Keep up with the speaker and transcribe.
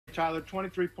Tyler,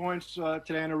 23 points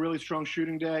today on a really strong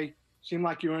shooting day. Seemed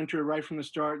like you were into it right from the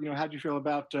start. How did you feel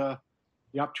about the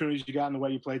opportunities you got and the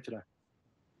way you played today?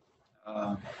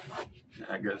 I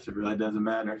guess it really doesn't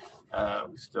matter.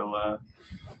 We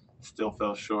still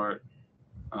fell short.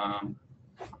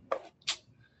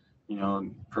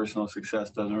 Personal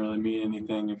success doesn't really mean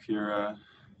anything if you're,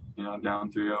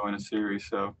 down 3-0 in a series.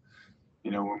 So,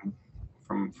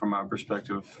 from our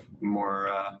perspective,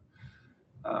 more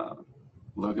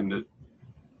looking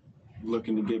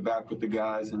to get back with the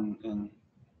guys and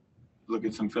look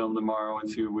at some film tomorrow and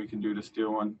see what we can do to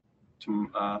steal one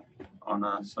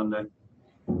on Sunday.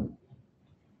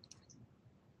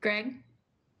 Greg?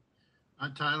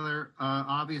 Tyler,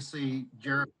 obviously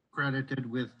Jarrett credited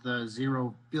with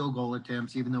 0 field goal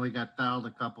attempts, even though he got fouled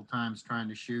a couple times trying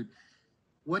to shoot.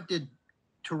 What did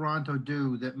Toronto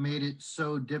do that made it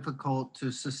so difficult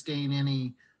to sustain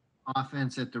any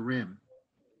offense at the rim?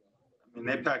 I mean,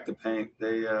 they pack the paint.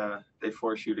 They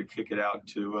force you to kick it out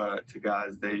to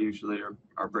guys. They usually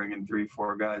are bringing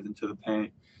 3-4 guys into the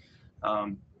paint.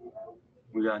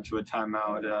 We got into a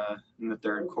timeout in the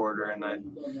third quarter, and I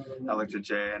looked at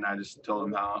Jay and I just told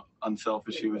him how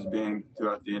unselfish he was being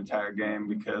throughout the entire game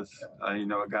because, a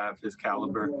guy of his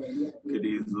caliber could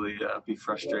easily be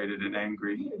frustrated and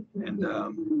angry and,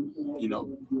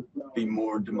 be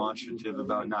more demonstrative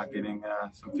about not getting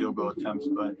some field goal attempts.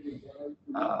 But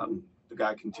the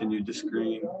guy continued to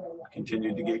screen,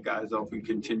 continued to get guys open,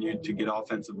 continued to get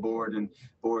offensive boards, and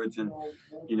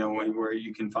where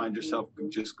you can find yourself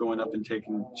just going up and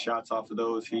taking shots off of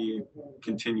those, he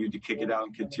continued to kick it out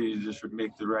and continued to just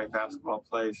make the right basketball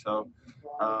play. So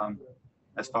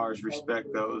as far as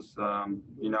respect goes, I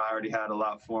already had a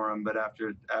lot for him, but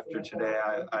after today,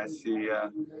 I see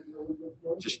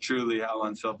just truly how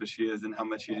unselfish he is and how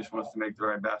much he just wants to make the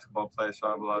right basketball play. So I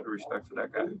have a lot of respect for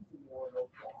that guy.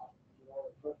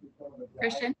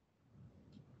 Christian?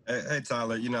 Hey,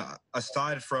 Tyler,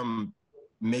 aside from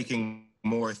making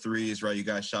more threes, right, you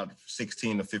guys shot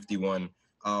 16 to 51.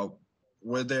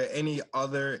 Were there any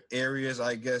other areas,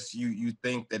 I guess, you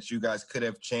think that you guys could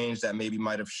have changed that maybe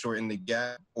might have shortened the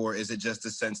gap? Or is it just a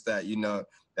sense that,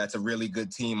 that's a really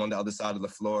good team on the other side of the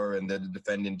floor and they're the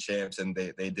defending champs and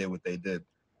they did what they did?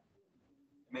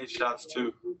 Made shots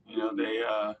too.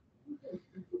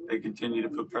 They continue to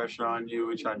put pressure on you.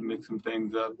 We tried to mix some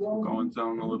things up, go in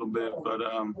zone a little bit, but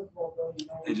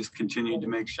they just continued to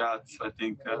make shots. I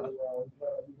think,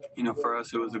 for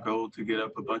us, it was a goal to get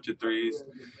up a bunch of threes.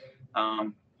 I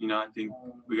think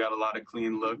we got a lot of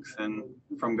clean looks and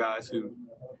from guys who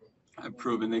have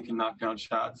proven they can knock down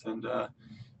shots. And,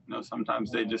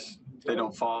 sometimes they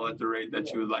don't fall at the rate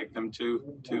that you would like them to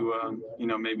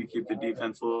maybe keep the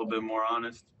defense a little bit more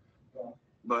honest.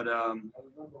 But, I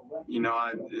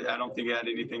don't think it had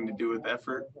anything to do with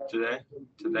effort today.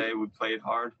 Today we played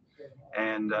hard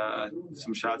and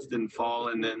some shots didn't fall.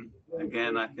 And then,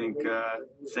 again, I think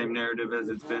same narrative as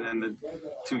it's been in the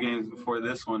 2 games before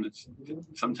this one.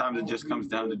 Sometimes it just comes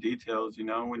down to details,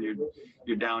 when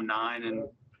you're down 9 and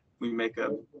we make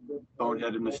a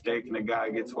boneheaded mistake and a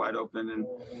guy gets wide open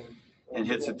and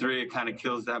hits a 3, it kind of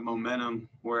kills that momentum.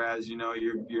 Whereas,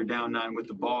 you're down 9 with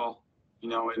the ball,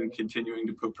 and continuing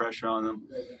to put pressure on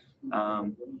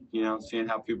them, seeing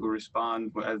how people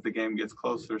respond as the game gets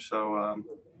closer. So,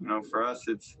 for us,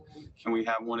 it's, can we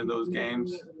have one of those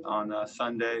games on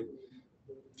Sunday,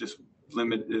 just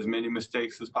limit as many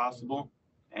mistakes as possible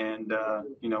and,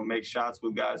 make shots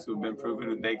with guys who have been proven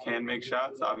that they can make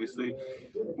shots. Obviously,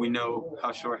 we know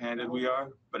how shorthanded we are,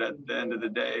 but at the end of the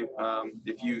day,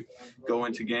 if you go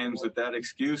into games with that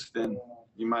excuse, then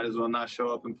you might as well not show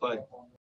up and play.